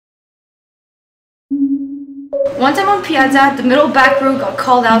One time on Piazza, the middle back row got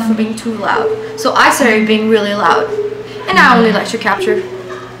called out for being too loud, so I started being really loud. And I only lecture capture.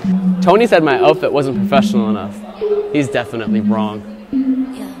 Tony said my outfit wasn't professional enough. He's definitely wrong.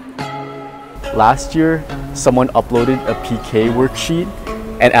 Last year, someone uploaded a PK worksheet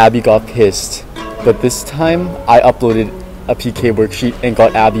and Abby got pissed. But this time, I uploaded a PK worksheet and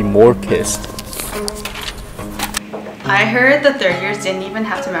got Abby more pissed. I heard the third years didn't even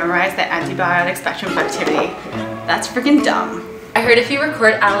have to memorize the antibiotic spectrum of activity. That's freaking dumb. I heard if you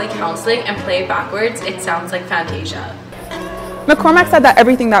record alley counseling and play it backwards, it sounds like Fantasia. McCormack said that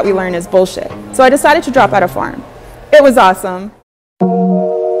everything that we learn is bullshit, so I decided to drop out of farm. It was awesome.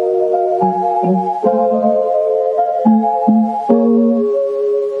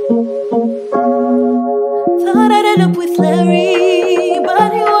 Thought I'd end up with Larry,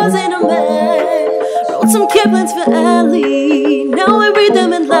 but he wasn't a man. Wrote some Kiplings for Allie, now I read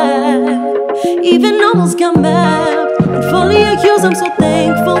them and laugh. Even almost got mapped and fully accused, I'm so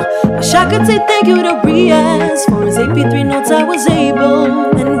thankful. Wish I could say thank you to Riaz for his AP3 notes I was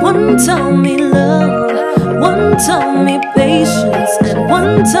able. And one taught me love, one taught me patience, and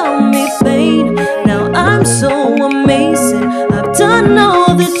one taught me pain. Now I'm so amazing. I've done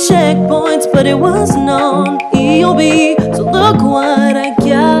all the checkpoints, but it wasn't on EOB. So look what I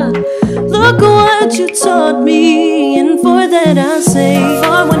got, look what you taught me. And for that I say,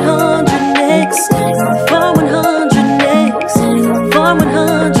 for 100 next, for 100 next, for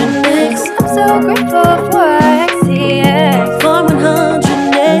 100 next. I'm so grateful for XCX. For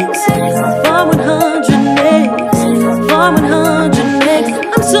 100 next, for 100 next, for 100 next.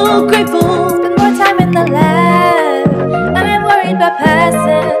 I'm so grateful. Spend more time in the lab. I ain't worried about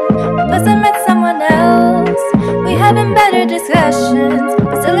passing. Plus I met someone else. We having better discussions.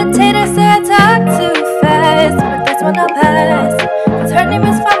 Facilitator said I talk too fast, but this one I'll pass. Cause her name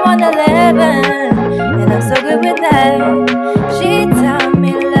is 5111, and I'm so good with that. She taught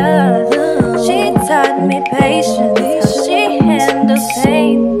me love, she taught me patience, how she handles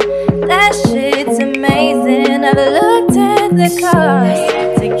pain. That shit's amazing. I've looked at the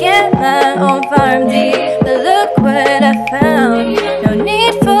cost to get my own farm D, but look what I found. No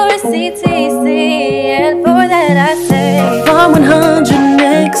need for a CTC, and for that I say, for 100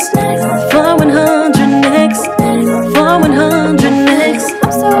 next, for 100 next, for 100 next.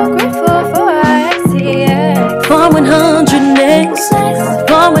 I'm so grateful for XCX. For 100 next,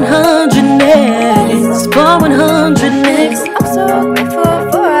 for 100 next, for 100 next. I'm so grateful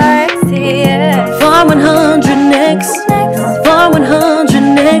for XCX. For 100 next, for 100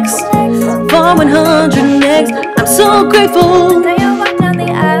 next, for 100 next. I'm so grateful. Now you walk down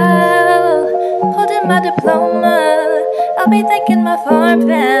the aisle, holding my diploma. I'll be thanking my farm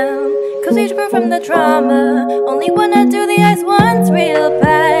fam, cause we grew from the trauma. Only wanna do the ice once real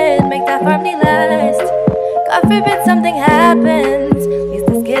bad, make that farm last. God forbid something happens, at least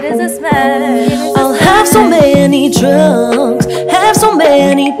this kid is a smash. I'll have so many drugs, have so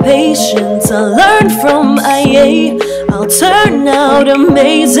many patients. I learned from IA, I'll turn out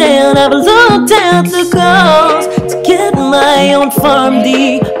amazing. I've looked at the calls to get my own farm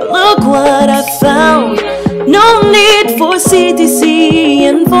D, but look what I found. No need for CTC,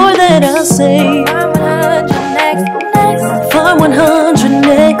 and for that I'll say, For 100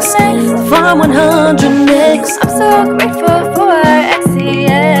 next, for 100 next, for 100 next. I'm so grateful for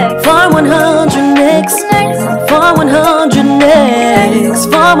XCX. For 100 next, for 100 next,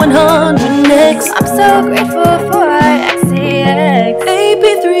 for 100 next. I'm so grateful for XCX.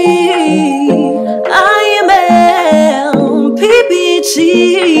 AP3, IML, PPG,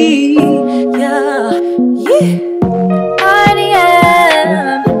 yeah,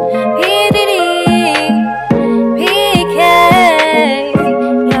 RDM, PDD, PK,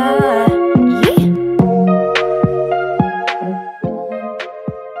 yeah.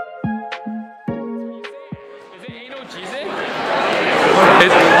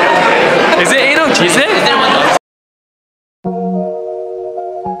 Is it anal cheese?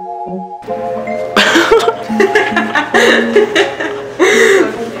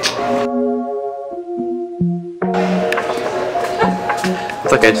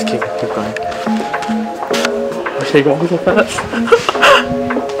 It's okay, just keep going. Wish I go so fast.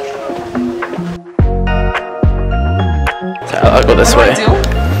 So I'll go this way.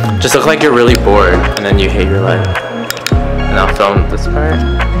 Just look like you're really bored and then you hate your life. And I'll film this part.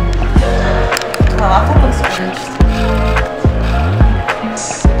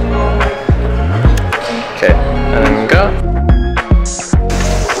 Okay, and then go.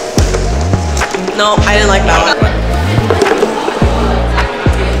 No, I didn't like that one.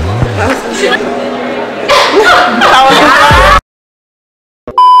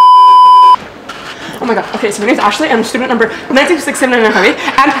 Oh my god. Okay, so my name's Ashley, and I'm student number 9667998,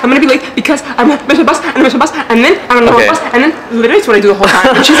 and I'm gonna be late because I'm gonna miss a bus, and I miss a bus, and then I'm gonna go on a bus, and then literally it's what I do the whole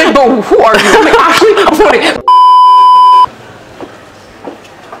time. And she's like, but who are you? I'm like, Ashley, I'm floating.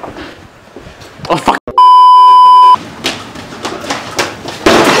 Oh fuck.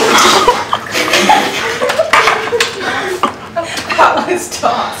 That was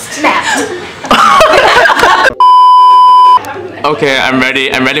tossed. Okay, I'm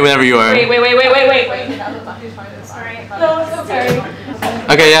ready. I'm ready whenever you are. Wait. Alright. No, it's okay.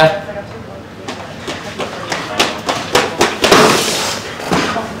 Okay, yeah.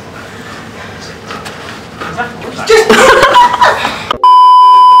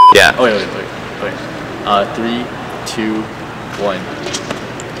 Yeah. Oh wait. 3, 2, 1.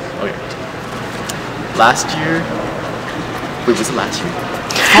 Okay. Last year. Wait, was it last year?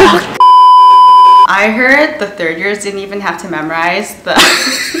 I heard the third years didn't even have to memorize the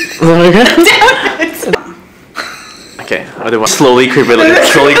Okay. Slowly creep it up.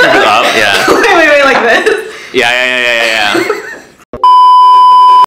 Yeah. Wait, like this? Yeah.